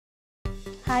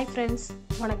Hi friends,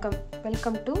 வணக்கம்.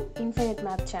 Welcome to Infinite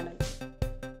Math Channel.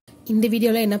 இந்த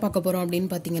வீடியோல என்ன பார்க்க போறோம் அப்படினு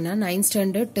பாத்தீங்கன்னா 9th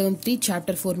Standard Term 3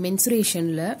 Chapter 4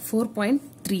 Mensurationல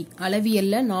 4.3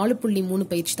 அளவியல்ல 4.3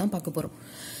 பயிற்சி தான் பார்க்க போறோம்.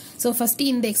 சோ ஃபர்ஸ்ட்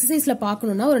இந்த எக்ஸசைஸ்ல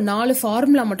பார்க்கணும்னா ஒரு 4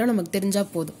 ஃபார்முலா மட்டும் நமக்கு தெரிஞ்சா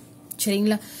போதும்.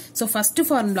 சரிங்களா? சோ ஃபர்ஸ்ட்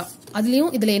ஃபார்முலா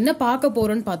அதுலயும் இதுல என்ன பார்க்க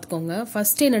போறோம்னு பாத்துக்கோங்க.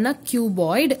 ஃபர்ஸ்ட் என்னன்னா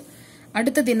cuboid,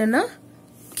 அடுத்து என்னன்னா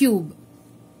cube.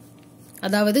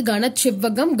 அதாவது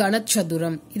கனச்செவ்வகம்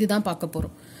கனச்சதுரம் இதுதான் பார்க்க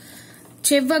போறோம்.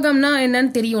 செவ்வகம்னா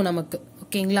என்னன்னு தெரியும் நமக்கு,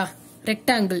 ஓகேங்களா?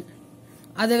 ரெக்டாங்கிள்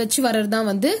அதை வச்சு வர்றதுதான்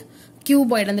வந்து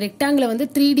கியூபாய்டு. அந்த ரெக்டாங்கிளை வந்து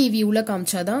 3D வியூல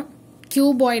காமிச்சாதான்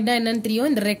கியூபாய்டுனா என்னன்னு தெரியும்.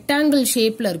 இந்த ரெக்டாங்கிள்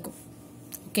ஷேப்ல இருக்கும்,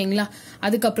 ஓகேங்களா?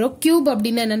 அதுக்கப்புறம் கியூப்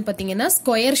அப்படின்னா என்னன்னு பாத்தீங்கன்னா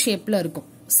ஸ்கொயர் ஷேப்ல இருக்கும்.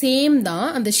 சேம் தான்,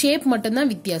 அந்த ஷேப்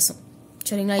மட்டும்தான் வித்தியாசம்.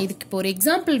 சரிங்களா? இதுக்கு இப்போ ஒரு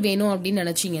எக்ஸாம்பிள் வேணும் அப்படின்னு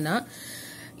நினைச்சீங்கன்னா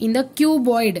இந்த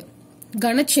கியூபாய்டு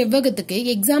கனச்செவ்வகத்துக்கு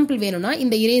எக்ஸாம்பிள் வேணும்னா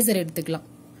இந்த இரேசர் எடுத்துக்கலாம்,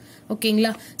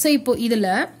 ஓகேங்களா? சோ இப்போ இதுல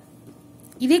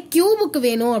இதே கியூபுக்கு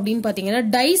வேணும் அப்படின்னு பாத்தீங்கன்னா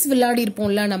டைஸ் விளையாடி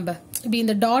இருப்போம்ல, நம்ம இப்படி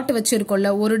இந்த டாட் வச்சிருக்கோம்ல,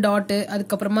 ஒரு டாட்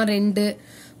அதுக்கப்புறமா 2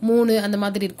 3 அந்த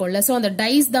மாதிரி இருக்கும்ல. சோ அந்த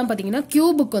டைஸ் தான் பாத்தீங்கன்னா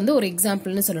கியூபுக்கு வந்து ஒரு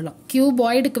எக்ஸாம்பிள்னு சொல்லலாம்.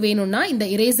 கியூபாய்டுக்கு வேணும்னா இந்த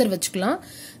இரேசர் வச்சுக்கலாம்,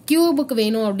 கியூபுக்கு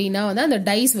வேணும் அப்படின்னா வந்து அந்த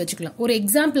டைஸ் வச்சுக்கலாம். ஒரு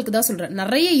எக்ஸாம்பிளுக்கு தான் சொல்றேன்,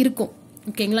 நிறைய இருக்கும்,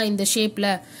 ஓகேங்களா? இந்த ஷேப்ல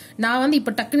நான் வந்து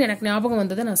இப்ப டக்குன்னு எனக்கு ஞாபகம்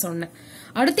வந்ததை நான் சொன்னேன்.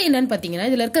 அடுத்து என்னன்னு பாத்தீங்கன்னா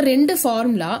இதுல இருக்க 2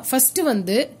 ஃபார்முலா. ஃபர்ஸ்ட்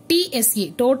வந்து TSA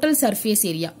டோட்டல் சர்ஃபேஸ்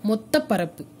ஏரியா, மொத்த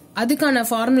பரப்பு. அதுக்கான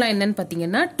ஃபார்முலா என்னன்னு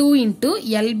பாத்தீங்கன்னா 2 into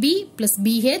LB plus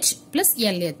BH plus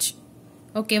LH.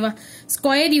 ஓகேவா?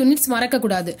 ஸ்கொயர் யூனிட்ஸ் மறக்க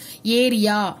கூடாது.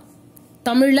 ஏரியா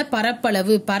தமிழ்ல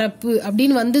பரப்பளவு, பரப்பு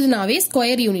அப்படின்னு வந்ததுனாவே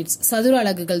ஸ்கொயர் யூனிட்ஸ் சதுர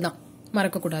அலகுகள் தான்,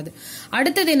 மறக்க கூடாது.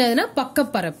 அடுத்தது என்னதுன்னா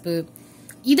பக்கப்பரப்பு.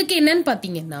 இதுக்கு என்னன்னு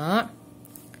பாத்தீங்கன்னா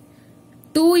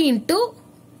 2 into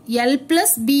L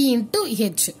plus B into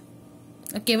H.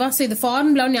 ஓகேவா? சோ இது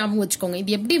ஃபார்முலா ஞாபகம் வச்சுக்கோங்க.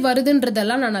 இது எப்படி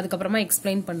வருதுன்றதெல்லாம் நான் அதுக்கப்புறமா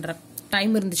எக்ஸ்பிளைன் பண்றேன்,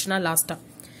 டைம் இருந்துச்சுன்னா லாஸ்டா.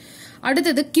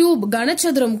 அடுத்தது கியூப்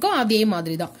கனச்சதுரமுக்கும் அதே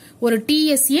மாதிரி தான். ஒரு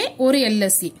TSA ஒரு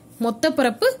LSA, மொத்த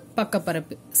பரப்பு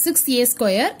பக்கப்பரப்பு 6A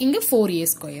ஸ்கொயர், இங்க 4A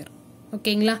ஸ்கொயர்.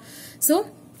 ஓகேங்களா? சோ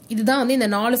இதுதான் வந்து இந்த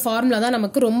 4 ஃபார்முலா தான்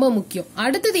நமக்கு ரொம்ப முக்கியம்.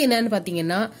 அடுத்தது என்னன்னு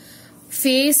பாத்தீங்கன்னா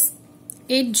ஃபேஸ்,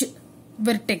 எட்ஜ்,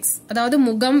 வெர்டெக்ஸ், அதாவது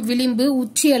முகம், விளிம்பு,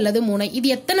 உச்சி அல்லது முனை. இது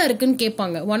எத்தனை இருக்குன்னு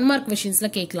கேட்பாங்க, 1 மார்க் கொஸ்டின்ஸ்ல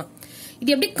கேட்கலாம்.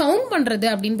 இது எப்படி கவுண்ட் பண்றது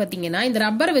அப்படின்னு பாத்தீங்கன்னா இந்த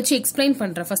ரப்பரை வச்சு எக்ஸ்பிளைன்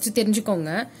பண்றேன், ஃபர்ஸ்ட்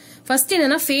தெரிஞ்சுக்கோங்க. ஃபர்ஸ்ட்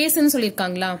என்னன்னா ஃபேஸ்ன்னு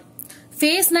சொல்லிருக்காங்களா?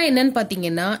 ஃபேஸ்னா என்னன்னு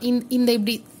பாத்தீங்கன்னா இந்த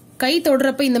இப்படி கை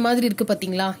தொடுறப்ப இந்த மாதிரி இருக்கு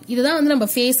பாத்தீங்களா, இதுதான் வந்து நம்ம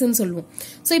ஃபேஸ்ன்னு சொல்லுவோம்.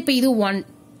 சோ இப்போ இது 1,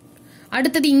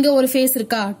 அடுத்தது இங்க ஒரு ஃபேஸ்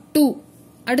இருக்கா 2,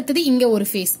 அடுத்தது இங்க ஒரு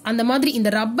ஃபேஸ். அந்த மாதிரி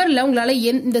இந்த ரப்பர்ல உங்களால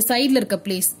இந்த சைட்ல இருக்க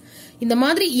பிளேஸ் இந்த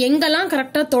மாதிரி எங்கெல்லாம்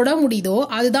கரெக்டா தொட முடியுதோ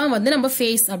அதுதான் வந்து நம்ம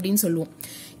ஃபேஸ் அப்படின்னு சொல்லுவோம்.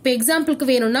 இப்ப எக்ஸாம்பிளுக்கு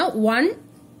வேணும்னா 1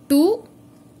 2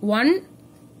 1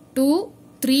 2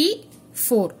 3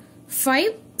 4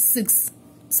 5 6.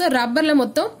 சோ ரப்பர்ல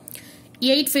மொத்தம்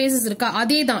 8 ஃபேஸஸ் இருக்கா?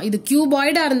 அதே தான், இது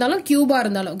கியூபாய்டா இருந்தாலும் கியூபா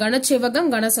இருந்தாலும்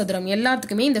கனச்செவ்வகம் கனசதுரம்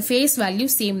எல்லாத்துக்குமே இந்த ஃபேஸ் வேல்யூ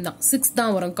சேம் தான், 6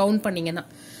 தான் வரும் கவுண்ட் பண்ணீங்கன்னா.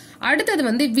 அடுத்தது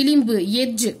வந்து விளிம்பு,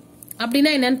 எட்ஜ்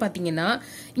அப்படின்னா என்னன்னு பாத்தீங்கன்னா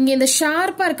இங்க இந்த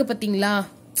ஷார்ப்பா இருக்கு பாத்தீங்களா,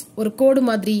 ஒரு கோடு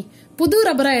மாதிரி, புது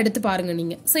ரப்பரா எடுத்து பாருங்க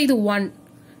நீங்க. சோ இது 1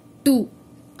 2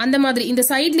 அந்த மாதிரி இந்த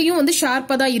சைட்லயும் வந்து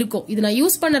ஷார்ப்பா தான் இருக்கும். இது நான்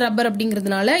யூஸ் பண்ண ரப்பர்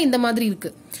அப்படிங்கறதுனால இந்த மாதிரி இருக்கு.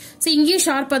 சோ இங்கேயும்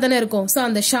ஷார்ப்பா தானே இருக்கும். சோ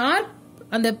அந்த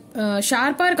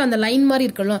ஷார்ப்பா இருக்க அந்த லைன் மாதிரி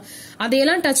இருக்கணும்,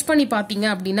 அதையெல்லாம் டச் பண்ணி பாத்தீங்க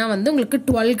அப்படின்னா வந்து உங்களுக்கு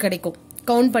 12 கிடைக்கும்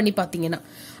கவுண்ட் பண்ணி பாத்தீங்கன்னா.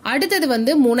 அடுத்தது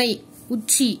வந்து முனை,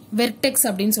 உச்சி, வெர்டெக்ஸ்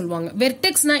அப்படின்னு சொல்லுவாங்க.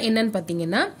 வெர்டெக்ஸ்னா என்னன்னு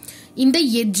பாத்தீங்கன்னா இந்த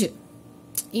எட்ஜ்,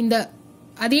 இந்த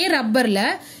அதே ரப்பர்ல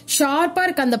ஷார்ப்பா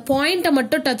இருக்க அந்த பாயிண்ட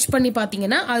மட்டும் டச் பண்ணி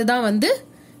பாத்தீங்கன்னா அதுதான் வந்து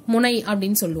முனை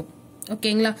அப்படின்னு சொல்லுவோம்,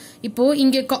 ஓகேங்களா? இப்போ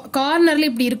இங்க கார்னர்ல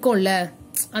இப்படி இருக்கும்ல,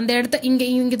 அந்த இடத்த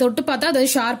இங்க தொட்டு பார்த்தா அது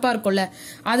ஷார்ப்பா இருக்கும்ல,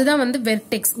 அதுதான் வந்து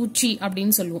வெர்டெக்ஸ், உச்சி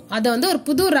அப்படின்னு சொல்லுவோம். அதை வந்து ஒரு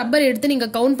புது ரப்பர் எடுத்து நீங்க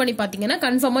கவுண்ட் பண்ணி பாத்தீங்கன்னா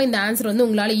கன்ஃபார்மா இந்த ஆன்சர் வந்து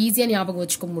உங்களால ஈஸியா ஞாபகம்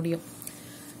வச்சுக்க முடியும்.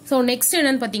 சோ நெக்ஸ்ட்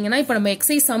என்னன்னு பாத்தீங்கன்னா இப்ப நம்ம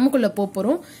எக்ஸசைஸ் சம்முக்குள்ள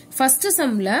போறோம். ஃபர்ஸ்ட்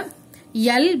சம்ல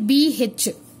LBH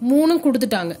 3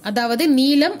 கொடுத்துட்டாங்க, அதாவது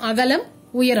நீளம், அகலம்,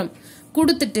 உயரம்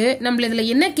கொடுத்துட்டு நம்மள இதுல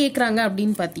என்ன கேக்குறாங்க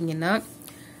அப்படின்னு பாத்தீங்கன்னா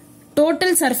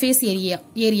டோட்டல் சர்ஃபேஸ்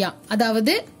ஏரியா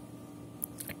அதாவது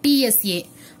TSA,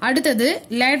 அடுத்தது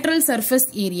லேட்டரல் சர்ஃபேஸ்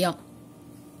ஏரியா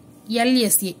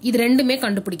LSA. இது ரெண்டுமே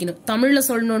கண்டுபிடிக்கணும். தமிழ்ல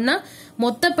சொல்லணும்னா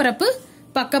மொத்த பரப்பு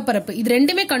பக்கப்பரப்பு, இது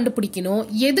ரெண்டுமே கண்டுபிடிக்கணும்.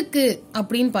 எதுக்கு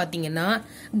அப்படின்னு பாத்தீங்கன்னா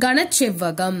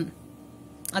கனச்செவ்வகம்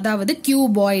அதாவது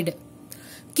கியூபாய்டு.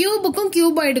 கியூபுக்கும்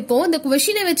கியூபாய்டுக்கும் இந்த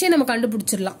கொஸ்டினை வச்சே நம்ம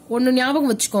கண்டுபிடிச்சிடலாம். ஒன்னு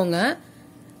ஞாபகம் வச்சுக்கோங்க,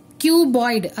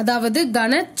 கியூபாய்டு அதாவது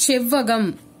கனச்செவ்வகம்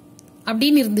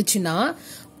அப்படின்னு இருந்துச்சுன்னா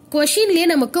கொஸ்டின்லயே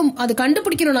நமக்கு அது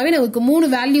கண்டுபிடிக்கணும்னாவே நமக்கு 3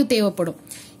 வேல்யூ தேவைப்படும்.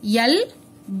 L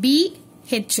B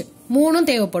H 3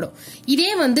 தேவைப்படும். இதே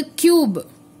வந்து கியூப்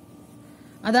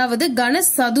அதாவது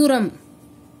கனசதுரம்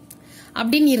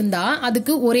அப்படின்னு இருந்தா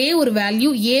அதுக்கு ஒரே ஒரு வேல்யூ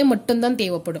ஏ மட்டும் தான்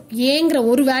தேவைப்படும். ஏங்கிற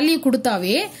ஒரு வேல்யூ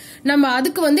கொடுத்தாவே நம்ம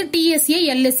அதுக்கு வந்து TSA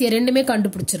LSA ரெண்டுமே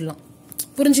கண்டுபிடிச்சிடலாம்.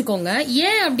 புரிஞ்சுக்கோங்க.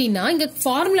 ஏன் அப்படின்னா இங்க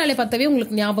ஃபார்முலால பார்த்தாவே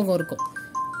உங்களுக்கு ஞாபகம் இருக்கும்.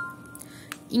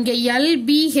 இங்க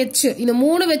LBH இந்த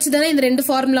 3 வச்சுதானே இந்த 2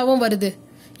 ஃபார்முலாவும் வருது.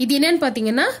 இது என்னன்னு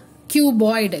பாத்தீங்கன்னா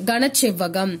கியூபாய்டு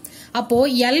கனச்செவ்வகம். அப்போ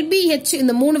LBH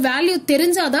இந்த 3 வேல்யூ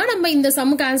தெரிஞ்சாதான் நம்ம இந்த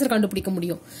சம்முக்கு ஆன்சர் கண்டுபிடிக்க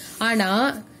முடியும். ஆனா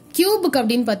கியூபுக்கு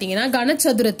அப்படின்னு பாத்தீங்கன்னா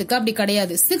கனச்சதுரத்துக்கு அப்படி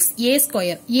கிடையாது.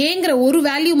 6a². ஏங்கிற ஒரு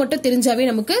வேல்யூ மட்டும் தெரிஞ்சாவே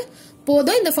நமக்கு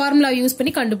போதும். இந்த ஃபார்முலா யூஸ்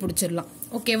பண்ணி கண்டுபிடிச்சிடலாம்.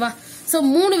 ஓகேவா? சோ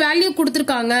 3 வேல்யூ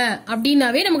கொடுத்திருக்காங்க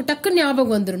அப்படின்னாவே நமக்கு டக்கு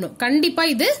ஞாபகம் வந்துடணும். கண்டிப்பா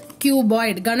இது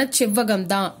கியூபாய்டு கனச்செவ்வகம்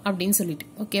தான் அப்படின்னு சொல்லிட்டு.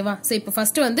 ஓகேவா? சோ இப்ப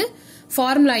ஃபர்ஸ்ட் வந்து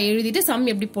ஃபார்முலா எழுதிட்டு சம்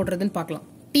எப்படி போடுறதுன்னு பார்க்கலாம்.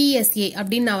 TSA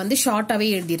அப்படின்னு நான் வந்து ஷார்ட்டாவே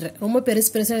எழுதிடுறேன். ரொம்ப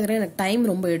பெருசா எழுதுறேன், எனக்கு டைம்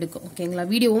ரொம்ப எடுக்கும். ஓகேங்களா?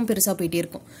 வீடியோவும் பெருசா போயிட்டே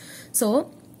இருக்கும். சோ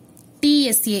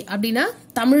TSA அப்படின்னா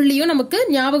தமிழ்லயும் நமக்கு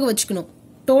ஞாபகம் வச்சுக்கணும்.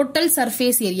 டோட்டல்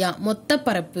சர்ஃபேஸ் ஏரியா, மொத்த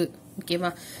பரப்பு.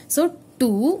 ஓகேவா? சோ 2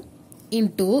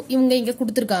 இன்டூ இவங்க இங்க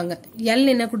கொடுத்திருக்காங்க. L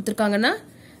என்ன கொடுத்திருக்காங்கன்னா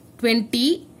 20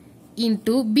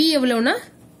 இன்டூ B எவ்வளவுனா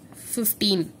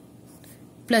 15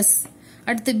 பிளஸ்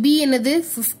அடுத்து B என்னது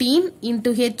 15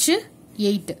 இன்டூ H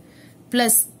 8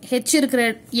 பிளஸ் H இருக்கிற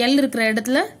L இருக்கிற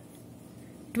இடத்துல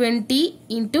 20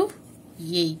 இன்டூ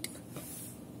 8.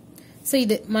 சோ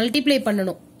இது மல்டிப்ளை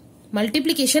பண்ணணும்.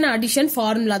 மல்டிப்ளிகேஷன் அடிஷன்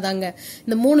ஃபார்முலா தாங்க.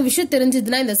 இந்த 3 விஷயம்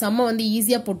தெரிஞ்சதுன்னா இந்த சம்ம வந்து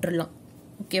ஈஸியா போட்டுடலாம்.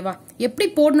 ஓகேவா? எப்படி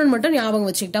போடணும்னு மட்டும் ஞாபகம்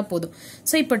வச்சுக்கிட்டா போதும்.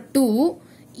 சோ இப்ப 2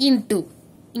 இன்டூ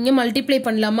இங்க மல்டிப்ளை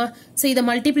பண்ணலாமா? சோ இதை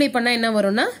மல்டிப்ளை பண்ணா என்ன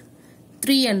வரும்னா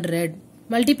 300.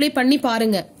 மல்டிப்ளை பண்ணி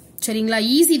பாருங்க. சரிங்களா?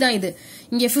 ஈஸி தான் இது.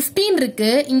 இங்க 15 இருக்கு,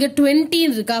 இங்க 20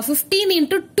 இருக்கா. 15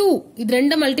 இன்டூ 2 இது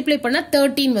ரெண்டு மல்டிப்ளை பண்ணா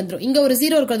 13 வந்துடும். இங்க ஒரு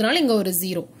 0 இருக்கிறதுனால இங்க ஒரு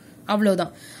 0.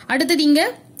 அவ்வளவுதான். அடுத்தது இங்க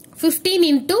 15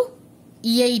 இன்டூ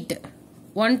 8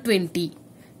 120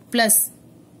 பிளஸ்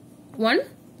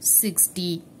 160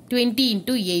 20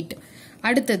 இன்டூ 8.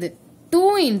 அடுத்தது 2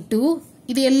 இன்டூ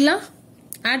இது எல்லாம்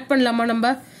ஆட் பண்ணலாமா?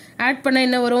 நம்ம ஆட் பண்ண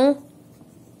என்ன வரும்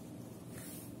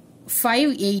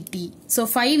 580. சோ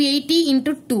 580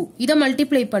 இன்டூ 2 இதை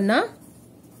மல்டிப்ளை பண்ணா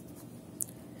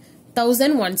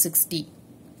 1160.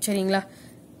 சரிங்களா?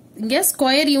 இங்க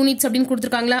ஸ்கொயர் யூனிட்ஸ் அப்படின்னு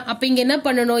கொடுத்திருக்காங்களா? அப்ப இங்க என்ன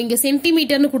பண்ணணும்? இங்க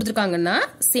சென்டிமீட்டர்னு கொடுத்திருக்காங்கன்னா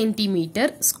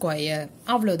சென்டிமீட்டர் ஸ்கொயர்.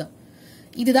 அவ்வளவுதான்.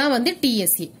 இதுதான் வந்து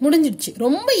TSA. முடிஞ்சிடுச்சு.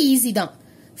 ரொம்ப ஈஸி தான்.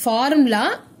 ஃபார்முலா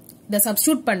இத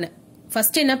சப்ஸ்டிட்யூட் பண்ண.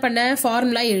 ஃபர்ஸ்ட் என்ன பண்ண?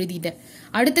 ஃபார்முலா எழுதிட்டேன்.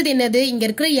 அடுத்தது என்னது? இங்க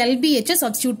இருக்கிற LBH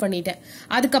சப்ஸ்டிட்யூட் பண்ணிட்டேன்.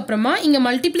 அதுக்கப்புறமா இங்க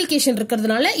மல்டிப்ளிகேஷன்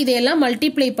இருக்கிறதுனால இதையெல்லாம்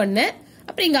மல்டிப்ளை பண்ண.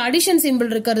 அப்புறம் இங்க அடிஷன்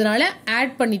சிம்பிள் இருக்கிறதுனால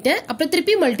ஆட் பண்ணிட்டேன். அப்புறம்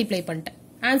திருப்பி மல்டிப்ளை பண்ணிட்டேன்.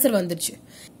 ஆன்சர் வந்துருச்சு.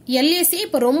 LSA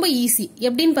இப்ப ரொம்ப ஈஸி.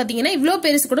 எப்படின்னு பாத்தீங்கன்னா இவ்ளோ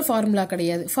பெருசு கூட ஃபார்முலா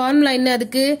கிடையாது. ஃபார்முலா என்ன?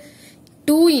 அதுக்கு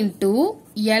 2 into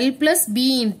L plus B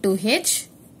into H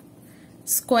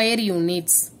square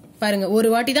units. பாருங்க, ஒரு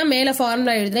வாட்டி தான் மேல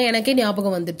ஃபார்முலா எழுதுனா எனக்கே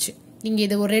ஞாபகம் வந்துருச்சு. நீங்க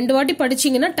இது ஒரு 2 வாட்டி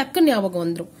படிச்சீங்கன்னா டக்கு ஞாபகம்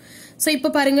வந்துரும். சோ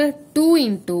இப்ப பாருங்க 2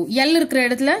 இன்டூ L இருக்கிற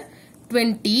இடத்துல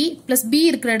 20 பிளஸ் B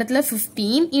இருக்கிற இடத்துல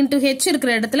 15 இன்டூ H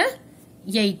இருக்கிற இடத்துல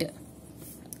 8.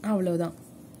 அவ்வளவுதான்.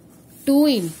 2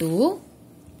 இன்டூ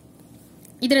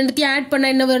இது ரெண்டுத்தையும் ஆட் பண்ணா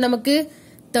என்ன வரும் நமக்கு?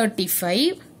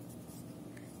 35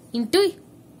 இன்டூ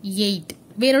 8.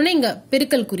 வேணும்னா இங்க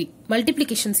பெருக்கல் குறி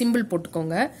மல்டிப்ளிகேஷன் சிம்பிள்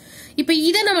போட்டுக்கோங்க. இப்ப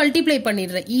இதை நான் மல்டிப்ளை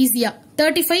பண்ணிடுறேன் ஈஸியா.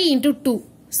 35 இன்டூ 2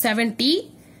 70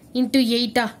 இன்டூ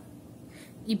 8.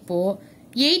 இப்போ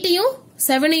 8ஐயும்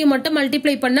 7ஐயும் மட்டும்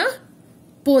மல்டிப்ளை பண்ணா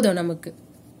போதும் நமக்கு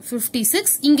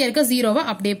 56. இங்க இருக்க 0வை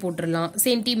அப்படியே போட்டுடலாம்.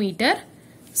 Centimetre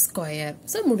square.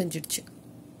 சோ முடிஞ்சிடுச்சு.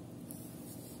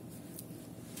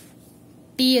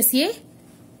 TSA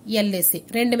LSA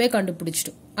ரெண்டுமே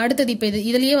கண்டுபிடிச்சிட்டோம். அடுத்தது இப்ப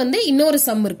இதுலயே வந்து இன்னொரு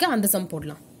சம் இருக்கு, அந்த சம்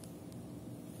போடலாம்.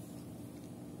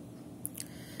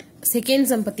 செகண்ட்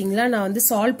சம் பாத்தீங்களா, நான் வந்து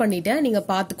சால்வ் பண்ணிட்டேன், நீங்க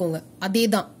பாத்துக்கோங்க.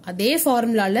 அதேதான், அதே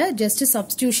ஃபார்முலால ஜஸ்ட்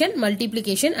சப்ஸ்டிடியூஷன்,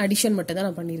 மல்டிப்ளிகேஷன், அடிஷன் மட்டும் தான்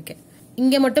நான் பண்ணிருக்கேன்.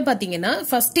 இங்க மட்டும் பாத்தீங்கன்னா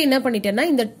ஃபர்ஸ்ட் என்ன பண்ணிட்டேன்னா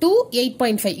இந்த 2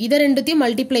 8.5 இத ரெண்டுத்தையும்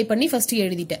மல்டிப்ளை பண்ணி ஃபர்ஸ்ட்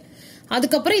எழுதிட்டேன்.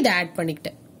 அதுக்கப்புறம் இதை ஆட்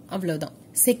பண்ணிக்கிட்டேன். அவ்வளவுதான்.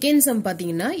 செகண்ட் சம்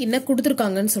பாத்தீங்கன்னா என்ன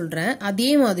கொடுத்திருக்காங்கன்னு சொல்றேன். அதே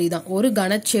மாதிரி தான், ஒரு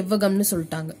கனச்செவ்வகம்னு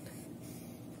சொல்லிட்டாங்க.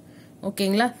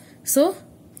 ஓகேங்களா? சோ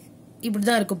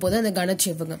இப்படிதான் இருக்க போது அந்த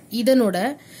கனச்செவ்வகம். இதனோட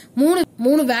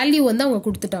மூணு வேல்யூ வந்து அவங்க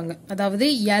கொடுத்துட்டாங்க. அதாவது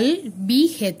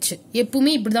LBH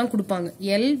எப்பவுமே இப்படிதான் கொடுப்பாங்க.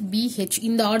 LBH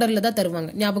இந்த ஆர்டர்ல தான்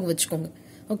தருவாங்க, ஞாபகம் வச்சுக்கோங்க.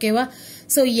 ஓகேவா?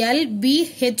 சோ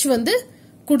LBH வந்து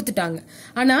கொடுத்துட்டாங்க.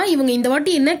 ஆனா இவங்க இந்த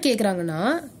வாட்டி என்ன கேக்குறாங்கன்னா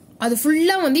அது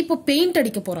ஃபுல்லா வந்து இப்போ பெயிண்ட்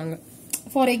அடிக்க போறாங்க.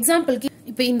 ஃபார் எக்ஸாம்பிளுக்கு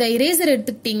இப்ப இந்த இரேசர்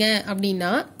எடுத்துக்கிட்டீங்க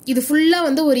அப்படின்னா இது ஃபுல்லா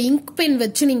வந்து ஒரு இங்க் பென்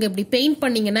வச்சு நீங்க இப்படி பெயிண்ட்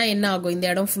பண்ணீங்கன்னா என்ன ஆகும்? இந்த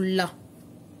இடம் ஃபுல்லா,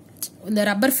 இந்த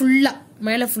ரப்பர் ஃபுல்லா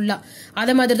மேல ஃபுல்லா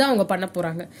அத மாதிரி தான் அவங்க பண்ண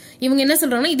போறாங்க. இவங்க என்ன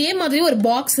சொல்றாங்கன்னா இதே மாதிரி ஒரு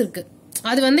பாக்ஸ் இருக்கு,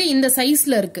 அது வந்து இந்த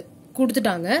சைஸ்ல இருக்கு.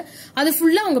 கொடுத்துட்டாங்க. அது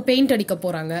ஃபுல்லா அவங்க பெயிண்ட் அடிக்க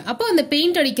போறாங்க. அப்போ அந்த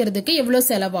பெயிண்ட் அடிக்கிறதுக்கு எவ்வளவு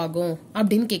செலவாகும்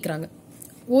அப்படின்னு கேக்குறாங்க.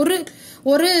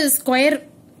 ஒரு ஸ்கொயர்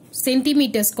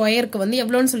சென்டிமீட்டர் ஸ்கொயருக்கு வந்து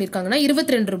எவ்வளவுன்னு சொல்லிருக்காங்கன்னா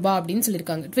 22 ரூபாய் அப்படின்னு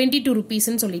சொல்லிருக்காங்க. 22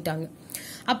 rupeesன்னு சொல்லிட்டாங்க.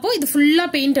 அப்போ இது ஃபுல்லா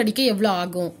பெயிண்ட் அடிக்க எவ்வளவு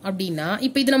ஆகும் அப்படின்னா,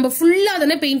 இப்ப இது நம்ம ஃபுல்லா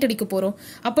தானே பெயிண்ட் அடிக்க போறோம்.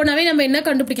 அப்போனாவே நம்ம என்ன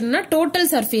கண்டுபிடிக்கணும்னா டோட்டல்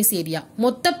சர்ஃபேஸ் ஏரியா,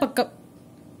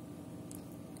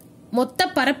 மொத்த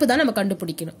பரப்பு தான் நம்ம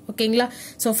கண்டுபிடிக்கணும். ஓகேங்களா?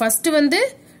 சோ ஃபர்ஸ்ட் வந்து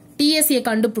TSA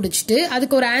கண்டுபிடிச்சிட்டு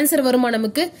அதுக்கு ஒரு ஆன்சர் வருமா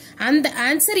நமக்கு, அந்த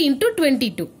ஆன்சர் இன்டூ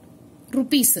 22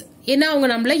 rupees. ஏன்னா அவங்க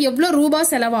நம்மள எவ்வளவு ரூபாய்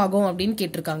செலவாகும் அப்படின்னு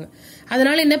கேட்டிருக்காங்க.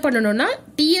 அதனால என்ன பண்ணணும்னா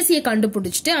TSA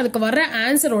கண்டுபிடிச்சிட்டு அதுக்கு வர்ற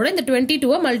ஆன்சரோட இந்த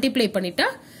 22 மல்டிப்ளை பண்ணிட்டா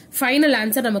ஃபைனல்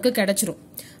ஆன்சர் நமக்கு கிடைச்சிரும்.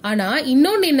 ஆனா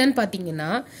இன்னொன்னு என்னன்னு பாத்தீங்கன்னா,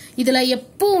 இதுல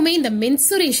எப்பவுமே இந்த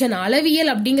மென்சுரேஷன்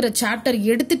அளவியல் அப்படிங்கிற சாப்டர்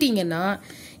எடுத்துட்டீங்கன்னா,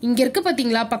 இங்க இருக்கு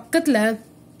பாத்தீங்களா பக்கத்துல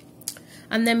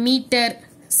அந்த மீட்டர்,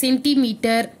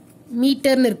 சென்டிமீட்டர்,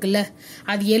 மீட்டர்னு இருக்குல்ல,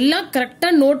 அது எல்லாம் கரெக்டா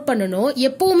நோட் பண்ணணும்.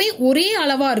 எப்பவுமே ஒரே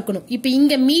அளவா இருக்கணும். இப்ப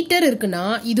இங்க மீட்டர் இருக்குன்னா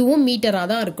இதுவும் மீட்டரா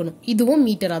தான் இருக்கணும், இதுவும்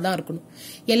மீட்டரா தான் இருக்கணும்.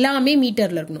 எல்லாமே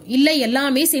மீட்டர்ல இருக்கணும், இல்ல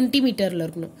எல்லாமே சென்டிமீட்டர்ல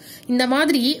இருக்கணும். இந்த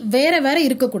மாதிரி வேற வேற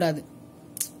இருக்கக்கூடாது.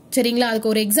 சரிங்களா?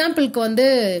 அதுக்கு ஒரு எக்ஸாம்பிளுக்கு வந்து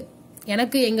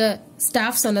எனக்கு எங்க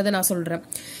ஸ்டாஃப் சொன்னதை நான் சொல்றேன்.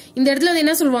 இந்த இடத்துல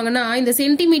என்ன சொல்லுவாங்கன்னா, இந்த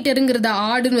சென்டிமீட்டருங்கிறத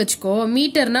ஆடுன்னு வச்சுக்கோ,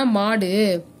 மீட்டர்னா மாடு,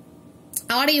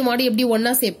 ஆடையும் மாடு எப்படி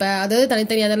ஒன்னா சேர்ப்ப, அதாவது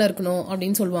தனித்தனியா தானே இருக்கணும்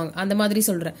அப்படின்னு சொல்லுவாங்க. அந்த மாதிரி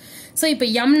சொல்றேன். சோ இப்ப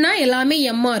எம்னா எல்லாமே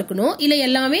எம்மா இருக்கணும், இல்ல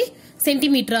எல்லாமே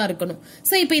சென்டிமீட்டரா இருக்கணும்.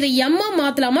 சோ இப்ப இதை எம்மா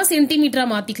மாத்தலாமா சென்டிமீட்டரா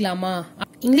மாத்திக்கலாமா?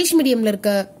 இங்கிலீஷ் மீடியம்ல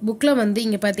இருக்க புக்ல வந்து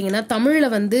இங்க பாத்தீங்கன்னா தமிழ்ல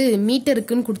வந்து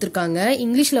மீட்டருக்குன்னு கொடுத்திருக்காங்க,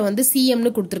 இங்கிலீஷ்ல வந்து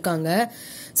சிஎம்னு கொடுத்திருக்காங்க.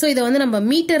 சோ இதை வந்து நம்ம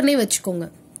மீட்டர்னே வச்சுக்கோங்க,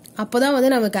 அப்பதான் வந்து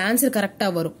நமக்கு ஆன்சர் கரெக்டா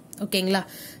வரும். ஓகேங்களா?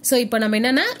 சோ இப்ப நம்ம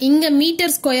என்னன்னா இங்க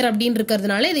மீட்டர் ஸ்கொயர் அப்படின்னு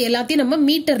இருக்கிறதுனால இது எல்லாத்தையும் நம்ம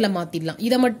மீட்டர்ல மாத்திடலாம்.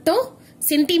 இதை மட்டும்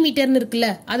சென்டிமீட்டர்னு இருக்குல்ல,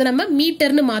 அதை நம்ம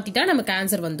மீட்டர்னு மாத்திட்டா நமக்கு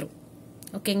ஆன்சர் வந்துடும்.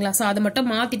 ஓகேங்களா? சோ அதை மட்டும்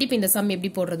மாத்திட்டு இப்ப இந்த சம் எப்படி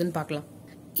போடுறதுன்னு பாக்கலாம்.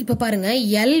 இப்ப பாருங்க,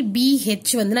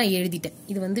 LBH வந்து நான் எழுதிட்டேன்,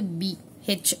 இது வந்து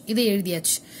BH இது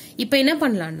எழுதியாச்சு. இப்ப என்ன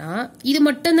பண்ணலாம்னா, இது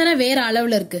மட்டும் தானே வேற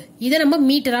அளவுல இருக்கு, இதை நம்ம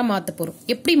மீட்டரா மாத்த போறோம்.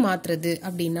 எப்படி மாத்துறது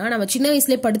அப்படின்னா, நம்ம சின்ன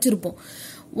வயசுலயே படிச்சிருப்போம்,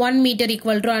 1 மீட்டர்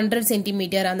ஈக்குவல் டு 100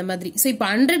 சென்டிமீட்டர் அந்த மாதிரி. சோ இப்ப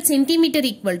 100 சென்டிமீட்டர்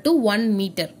ஈக்குவல் டு 1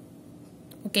 மீட்டர்.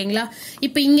 ஓகேங்களா?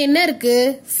 இப்ப இங்க என்ன இருக்கு,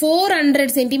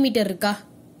 400 சென்டிமீட்டர் இருக்கா,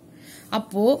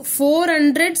 அப்போ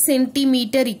 400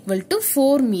 சென்டிமீட்டர் ஈக்குவல் டு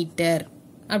 4 மீட்டர்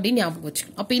அப்படின்னு ஞாபகம்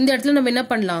வச்சுக்கணும். அப்ப இந்த இடத்துல நம்ம என்ன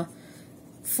பண்ணலாம்,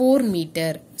 4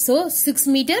 metre. So 6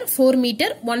 metre, 4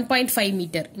 metre, 1.5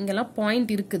 metre. இங்கெல்லாம்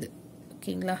பாயிண்ட் இருக்குது.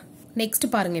 ஓகேங்களா? நெக்ஸ்ட்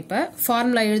பாருங்க, இப்ப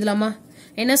ஃபார்முலா எழுதலாமா?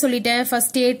 என்ன சொல்லிட்டேன்,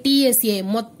 ஃபர்ஸ்ட் TSA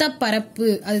மொத்த பரப்பு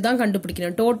அதுதான்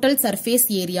கண்டுபிடிக்கணும், டோட்டல் சர்ஃபேஸ்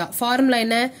ஏரியா. ஃபார்முலா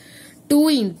என்ன, 2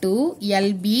 into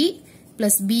LB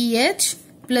plus BH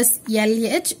plus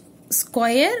LH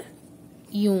square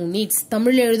units.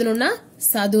 Tamil எழுதணும்னா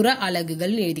சதுர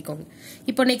அலகுகள் எழுதிக்கோங்க.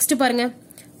 இப்போ நெக்ஸ்ட் பாருங்க,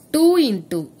 2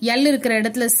 into L இருக்கிற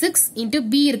இடத்துல 6 into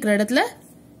B இருக்கிற இடத்துல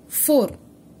 4.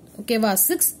 ஓகேவா?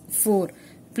 6 4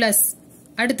 பிளஸ்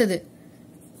அடுத்தது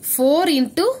 4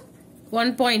 into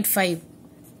 1.5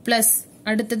 பிளஸ்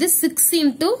அடுத்தது 6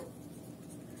 into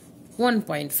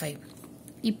 1.5.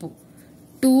 இப்போ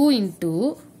 2 into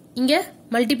இங்க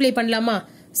மல்டிப்ளை பண்ணலாமா,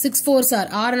 6 4s are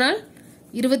 6 நாள்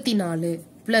 24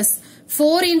 பிளஸ்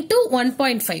 4 into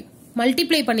 1.5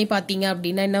 மல்டிப்ளை பண்ணி பாத்தீங்க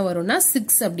அப்படின்னா என்ன வரும்னா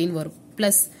 6 அப்படின்னு வரும்,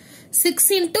 பிளஸ் 6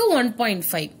 into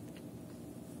 1.5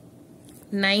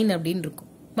 9 அப்படின்னு இருக்கும்.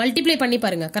 மல்டிப்ளை பண்ணி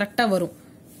பாருங்க, கரெக்டா வரும்.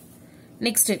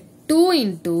 நெக்ஸ்ட் 2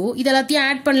 into இதெல்லாத்தையும்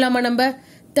ஆட் பண்ணலாமா, நம்ம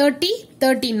 30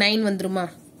 39 வந்துருமா.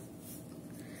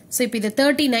 சோ இப்போ இத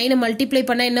 39 மல்டிப்ளை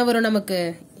பண்ணா என்ன வரும் நமக்கு,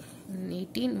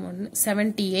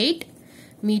 78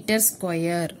 மீட்டர்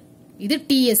ஸ்கொயர். இது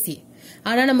TSA.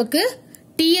 ஆனா நமக்கு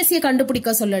TSA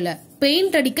கண்டுபிடிக்க சொல்லல,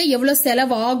 பெயிண்ட் அடிக்க எவ்வளவு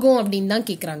செலவாகும் அப்படின்னு தான்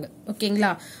கேக்குறாங்க.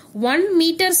 ஓகேங்களா? 1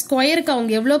 மீட்டர் ஸ்கொயருக்கு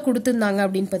அவங்க எவ்வளவு கொடுத்திருந்தாங்க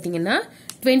அப்படின்னு பாத்தீங்கன்னா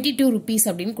 22 rupees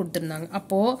அப்படின்னு கொடுத்திருந்தாங்க.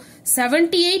 அப்போ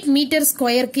 78 மீட்டர்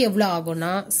ஸ்கொயருக்கு எவ்வளவு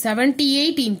ஆகும்னா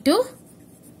 78 into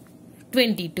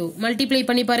 22 மல்டிப்ளை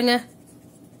பண்ணி பாருங்க.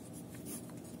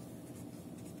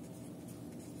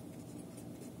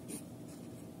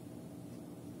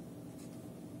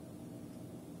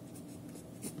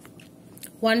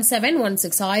 One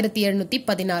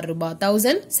 1716 ரூபாய்,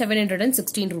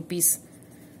 1716 rupees.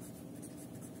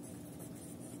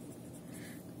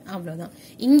 அவ்வளவுதான்.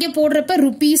 இங்க போடுறப்ப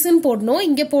ருபீஸ்ன்னு போடணும்,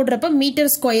 இங்க போடுறப்ப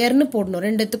மீட்டர் ஸ்கொயர்னு போடணும்.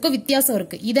 ரெண்டுத்துக்கும் வித்தியாசம்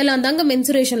இருக்கு. இதெல்லாம் தாங்க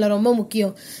மென்சுரேஷன்ல ரொம்ப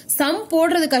முக்கியம். சம்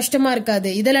போடுறது கஷ்டமா இருக்காது,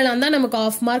 இதெல்லாம் தான் நமக்கு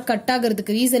ஆஃப் மார்க் கட்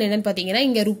ஆகிறதுக்கு ரீசன் என்னன்னு பாத்தீங்கன்னா,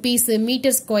 இங்க ருபீஸ்,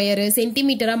 மீட்டர் ஸ்கொயர்,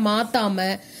 சென்டிமீட்டரா மாத்தாம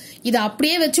இதை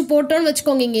அப்படியே வச்சு போட்டோம்னு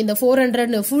வச்சுக்கோங்க. இங்க இந்த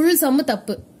 400 ஃபுல் சம்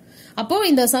தப்பு. அப்போ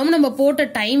இந்த சம் நம்ம போட்ட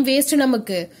டைம் வேஸ்ட்,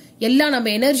 நமக்கு எல்லாம் நம்ம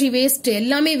எனர்ஜி வேஸ்ட்,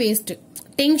 எல்லாமே வேஸ்ட்,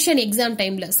 டென்ஷன் எக்ஸாம்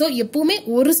டைம்ல. சோ எப்பவுமே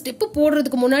ஒரு ஸ்டெப்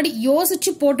போடுறதுக்கு முன்னாடி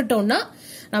யோசிச்சு போட்டுட்டோம்னா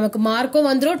நமக்கு மார்க்கும்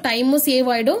வந்துடும், டைமும் சேவ்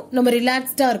ஆயிடும், நம்ம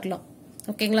ரிலாக்ஸ்டா இருக்கலாம்.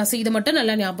 ஓகேங்களா? சோ இதை மட்டும்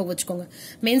நல்லா ஞாபகம் வச்சுக்கோங்க.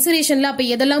 மென்சுரேஷன்ல அப்ப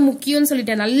எதெல்லாம் முக்கியம்னு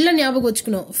சொல்லிட்டேன், நல்லா ஞாபகம்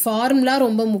வச்சுக்கணும். ஃபார்முலா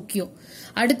ரொம்ப முக்கியம்.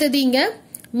 அடுத்தது இங்க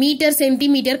மீட்டர்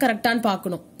சென்டிமீட்டர் கரெக்டான்னு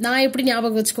பாக்கணும். நான் எப்படி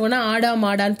ஞாபகம் வச்சுக்குவேன்னா ஆடா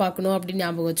மாடான்னு பாக்கணும் அப்படின்னு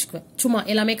ஞாபகம் வச்சுக்குவேன். சும்மா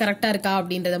எல்லாமே கரெக்டா இருக்கா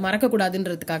அப்படின்றத மறக்க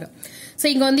கூடாதுன்றதுக்காக. சோ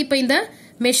இங்க வந்து இப்ப இந்த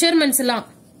மெஷர்மெண்ட்ஸ் எல்லாம்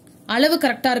அளவு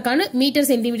கரெக்டா இருக்கான்னு மீட்டர்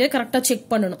சென்டிமீட்டர் கரெக்டா செக்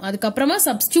பண்ணணும். அதுக்கப்புறமா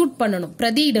சப்ஸ்டியூட் பண்ணணும்,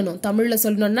 பிரதியிடணும். தமிழ்ல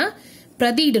சொல்லணும்னா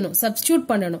பிரதியிடணும், சப்ஸ்டியூட்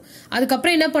பண்ணணும்.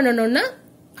 அதுக்கப்புறம் என்ன பண்ணணும்னா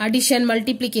அடிஷன்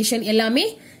மல்டிப்ளிகேஷன் எல்லாமே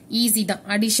ஈஸி தான்.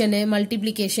 அடிஷன்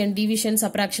மல்டிப்ளிகேஷன் டிவிஷன்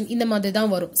சப்ராக்ஷன் இந்த மாதிரி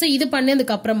தான் வரும். சோ இது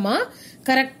பண்ணதுக்கு அப்புறமா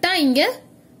கரெக்டா இங்க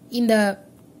இந்த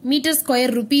மீட்டர்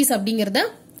ஸ்கொயர் ருபீஸ் அப்படிங்கறத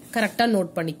கரெக்டா நோட்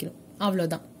பண்ணிக்கணும்.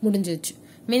 அவ்வளவுதான், முடிஞ்சிருச்சு.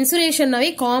 மென்சுரேஷன்னாவே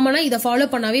காமனா இதை ஃபாலோ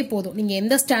பண்ணாவே போதும். நீங்க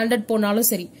எந்த ஸ்டாண்டர்ட் போனாலும்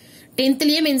சரி,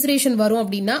 10th மென்சுரேஷன் வரும்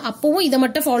அப்படின்னா அப்பவும் இதை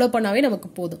மட்டும் ஃபாலோ பண்ணாவே நமக்கு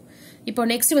போதும். இப்போ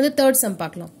நெக்ஸ்ட் வந்து தேர்ட் சம்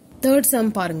பார்க்கலாம். தேர்ட்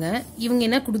சம் பாருங்க. இவங்க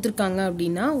என்ன கொடுத்திருக்காங்க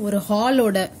அப்படின்னா ஒரு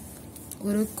ஹாலோட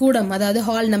ஒரு கூடம், அதாவது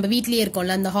ஹால் நம்ம வீட்லயே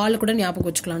இருக்கோம்ல, அந்த ஹால் கூட ஞாபகம்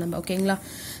வச்சுக்கலாம் நம்ம. ஓகேங்களா?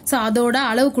 சோ அதோட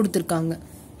அளவு கொடுத்திருக்காங்க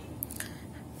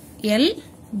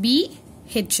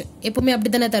LBH. எப்பவுமே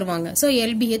அப்படித்தானே தருவாங்க. சோ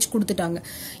LBH கொடுத்துட்டாங்க.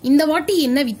 இந்த வாட்டி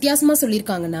என்ன வித்தியாசமா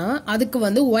சொல்லிருக்காங்கன்னா அதுக்கு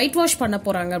வந்து ஒயிட் வாஷ் பண்ண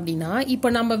போறாங்க. அப்படின்னா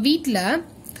இப்ப நம்ம வீட்டுல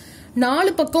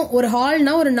 4 பக்கம் ஒரு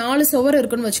ஹால்னா ஒரு 4 சுவர்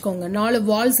இருக்குன்னு வச்சுக்கோங்க, 4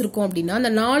 வால்ஸ் இருக்கும் அப்படின்னா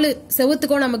அந்த 4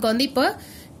 செவத்துக்கும் நமக்கு வந்து இப்ப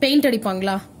பெயிண்ட்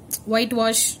அடிப்பாங்களா, ஒயிட்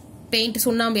வாஷ் பெயிண்ட்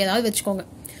சுண்ணாம்பு ஏதாவது வச்சுக்கோங்க.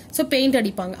 சோ பெயிண்ட்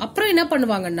அடிப்பாங்க. அப்புறம் என்ன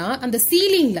பண்ணுவாங்கன்னா அந்த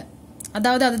சீலிங்ல,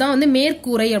 அதாவது அதுதான் வந்து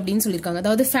மேற்கூரை அப்படின்னு சொல்லிருக்காங்க,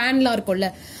 அதாவது ஃபேன்லாம் இருக்கும்ல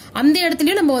அந்த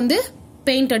இடத்துலயும் நம்ம வந்து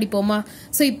பெயிண்ட் அடிப்போமா.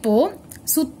 சோ இப்போ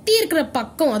சுத்தி இருக்கிற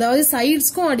பக்கம், அதாவது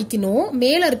சைட்ஸ்க்கும் அடிக்கணும்,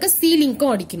 மேல இருக்க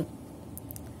சீலிங்க்கும் அடிக்கணும்.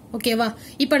 ஓகேவா?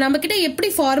 இப்ப நம்ம கிட்ட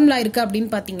எப்படி ஃபார்முலா இருக்கு அப்படின்னு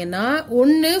பாத்தீங்கன்னா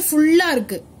ஒன்னு ஃபுல்லா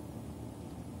இருக்கு.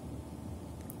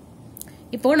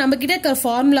 இப்போ நம்ம கிட்ட இருக்க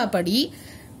ஃபார்முலா படி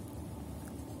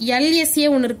LSA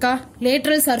ஒன்னு இருக்கா,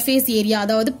 லேட்டரல் சர்ஃபேஸ் ஏரியா,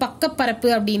 அதாவது பக்கப்பரப்பு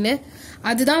அப்படின்னு.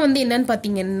 அதுதான் வந்து என்னன்னு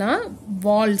பாத்தீங்கன்னா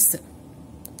வால்ஸ்,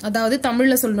 அதாவது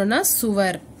தமிழ்ல சொல்லணும்னா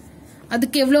சுவர்.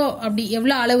 அதுக்கு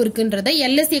எவ்வளவு அளவு இருக்குன்றத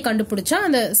LSA கண்டுபிடிச்சா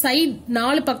அந்த சைடு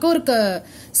 4 பக்கம் இருக்க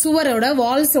சுவரோட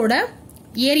வால்ஸோட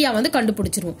ஏரியா வந்து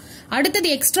கண்டுபிடிச்சிருவோம். அடுத்தது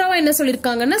எக்ஸ்ட்ராவா என்ன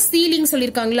சொல்லிருக்காங்கன்னா சீலிங்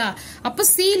சொல்லிருக்காங்களா, அப்ப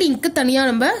சீலிங்க்கு தனியா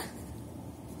நம்ம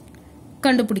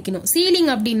கண்டுபிடிக்கணும்.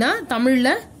 சீலிங் அப்படின்னா தமிழ்ல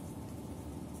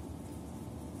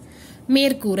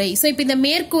மேற்கூரை. சோ இப்ப இந்த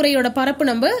மேற்கூரையோட பரப்பு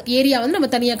நம்ம ஏரியா வந்து நம்ம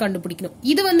தனியா கண்டுபிடிக்கணும்.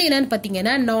 இது வந்து என்னன்னு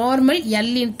பாத்தீங்கன்னா normal L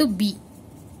into B.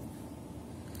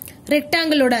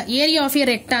 ரெக்டாங்கிளோட area of A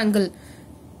rectangle,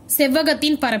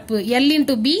 செவ்வகத்தின் பரப்பு L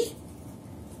into B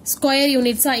ஸ்கொயர்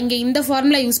யூனிட்ஸா இங்க இந்த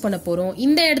ஃபார்முலா யூஸ் பண்ண போறோம்.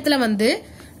 இந்த இடத்துல வந்து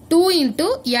 2 into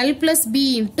L plus B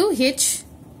into H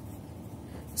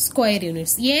square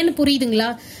units. ஏன்னு புரியுதுங்களா?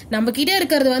 நம்ம கிட்ட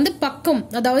இருக்கிறது வந்து பக்கம்,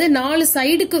 அதாவது 4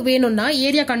 சைடுக்கு வேணும்னா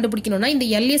ஏரியா கண்டுபிடிக்கணும்னா இந்த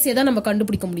LSA தான் நம்ம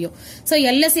கண்டுபிடிக்க முடியும். சோ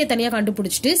LSA தனியா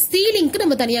கண்டுபிடிச்சிட்டு சீலிங்க்கு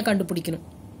நம்ம தனியா கண்டுபிடிக்கணும்.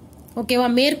 ஓகேவா?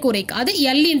 மேற்கூரைக்கு அது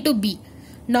L into B.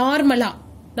 நார்மலா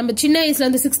நம்ம சின்ன வயசுல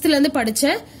இருந்து 6th இருந்து படிச்ச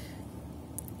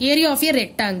ஏரியா ஆஃப் ஏ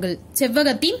ரெக்டாங்கிள்,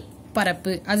 செவ்வகத்தின்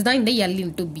பரப்பு, அதுதான் இந்த L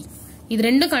into B. இது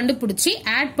ரெண்டும் கண்டுபிடிச்சு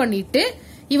ஆட் பண்ணிட்டு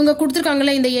இவங்க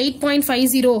கொடுத்திருக்காங்கல்ல இந்த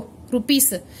 8.50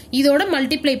 ருபீஸ், இதோட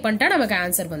மல்டிப்ளை பண்ணிட்டா நமக்கு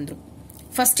ஆன்சர் வந்துடும்.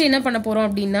 ஃபர்ஸ்ட் என்ன பண்ண போறோம்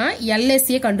அப்படின்னா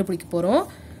LSA கண்டுபிடிக்க போறோம்.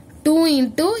 2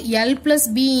 into L plus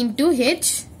B into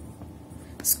H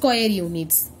square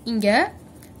units. இங்க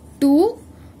 2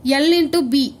 L into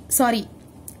B, sorry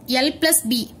L plus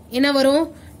B என்ன வரும்,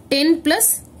 10 plus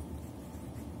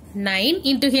 9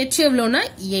 into H எவ்வளோனா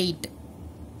 8.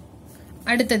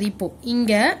 அடுத்தது இப்போ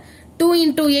இங்க 2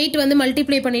 into 8 வந்து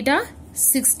மல்டிப்ளை பண்ணிட்டா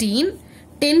 16,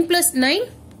 10 plus 9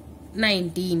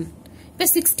 19. இப்ப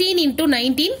 16 into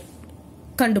 19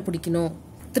 கண்டுபிடிக்கணும்.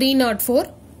 304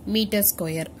 மீட்டர்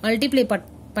ஸ்கொயர். மல்டிப்ளை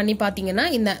பண்ணி பாத்தீங்கன்னா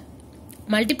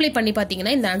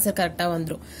இந்த ஆன்சர் கரெக்டா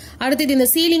வந்துரும். அடுத்தது இந்த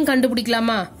ceiling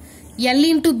கண்டுபிடிக்கலாமா, L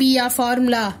into B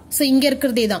formula. So இங்க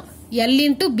இருக்கிறதே தான் L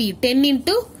into B, 10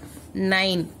 into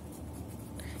 9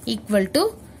 equal to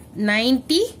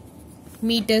 90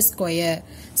 metre square.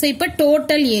 So இப்ப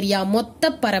டோட்டல் ஏரியா, மொத்த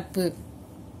பரப்பு,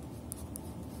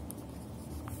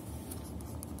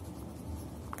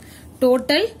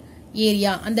 டோட்டல்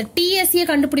ஏரியா, அந்த TSA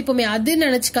கண்டுபிடிப்போமே அது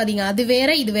நினைச்சுக்காதீங்க, அது வேற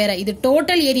இது வேற. இது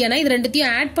டோட்டல் ஏரியானா இது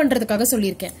ரெண்டுத்தையும் ஆட் பண்றதுக்காக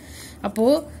சொல்லியிருக்கேன். அப்போ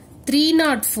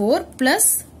 304 plus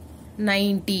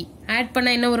 90 ஆட்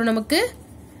பண்ணா என்ன வரும் நமக்கு,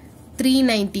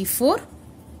 394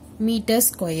 மீட்டர்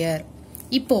ஸ்கொயர்.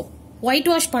 இப்போ ஒயிட்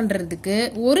வாஷ் பண்றதுக்கு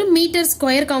 1 மீட்டர்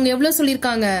ஸ்கொயருக்கு அவங்க எவ்வளவு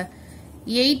சொல்லிருக்காங்க,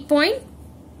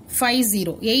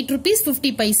 8.50, 8 rupees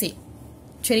 50 paise.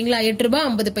 சரிங்களா? 8 ரூபாய்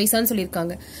 50 பைசான்னு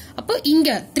சொல்லியிருக்காங்க. அப்போ இங்க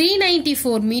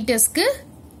 394 மீட்டர்ஸ்க்கு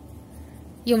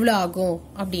எவ்வளவு ஆகும்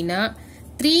அப்படின்னா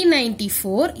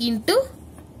 394 into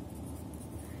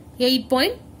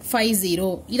 8.50.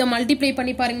 இதை மல்டிப்ளை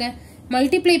பண்ணி பாருங்க.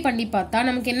 மல்டிப்ளை பண்ணி பார்த்தா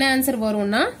நமக்கு என்ன ஆன்சர்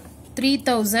வரும்னா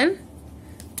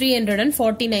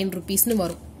 3349 rupeesனு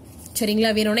வரும்.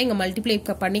 சரிங்களா? வேணும்னா இங்க மல்டிப்ளை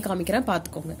பண்ணி காமிக்கிறேன்,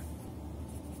 பாத்துக்கோங்க.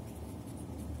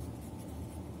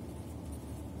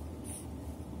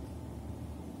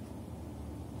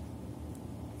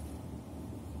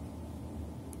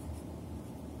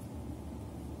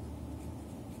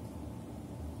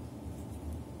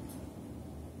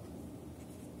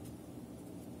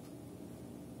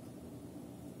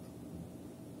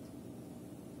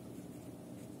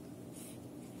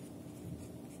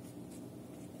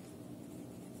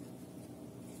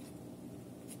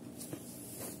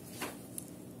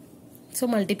 ஸோ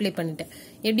மல்டிப்ளை பண்ணிட்டேன்.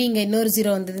 எப்படி இங்கே இன்னொரு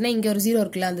 0 வந்ததுன்னா இங்கே ஒரு 0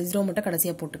 இருக்குல்ல, அந்த 0 மட்டும்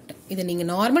கடைசியாக போட்டுக்கிட்டேன். இதை நீங்கள்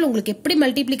நார்மல் உங்களுக்கு எப்படி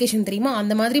மல்டிப்ளிகேஷன் தெரியுமோ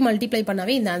அந்த மாதிரி மல்டிப்ளை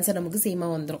பண்ணாவே இந்த ஆன்சர் நமக்கு சேமாக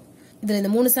வந்துடும். இதில்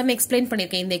இந்த 3 சம் எக்ஸ்பிளைன்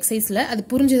பண்ணியிருக்கேன் இந்த எக்ஸசைஸில். அது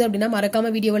புரிஞ்சுது அப்படின்னா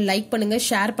மறக்காம வீடியோவை லைக் பண்ணுங்க,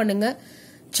 ஷேர் பண்ணுங்க,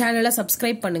 சேனலை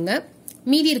சப்ஸ்கிரைப் பண்ணுங்க.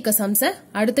 மீதி இருக்க சம்ஸை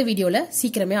அடுத்த வீடியோவில்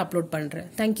சீக்கிரமே அப்லோட் பண்ணுறேன்.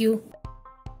 தேங்க்யூ.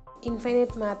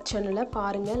 இன்ஃபைனைட் மேத் சேனலை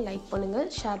பாருங்கள், லைக் பண்ணுங்கள்,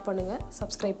 ஷேர் பண்ணுங்கள்,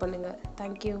 சப்ஸ்கிரைப் பண்ணுங்கள்.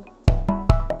 தேங்க்யூ.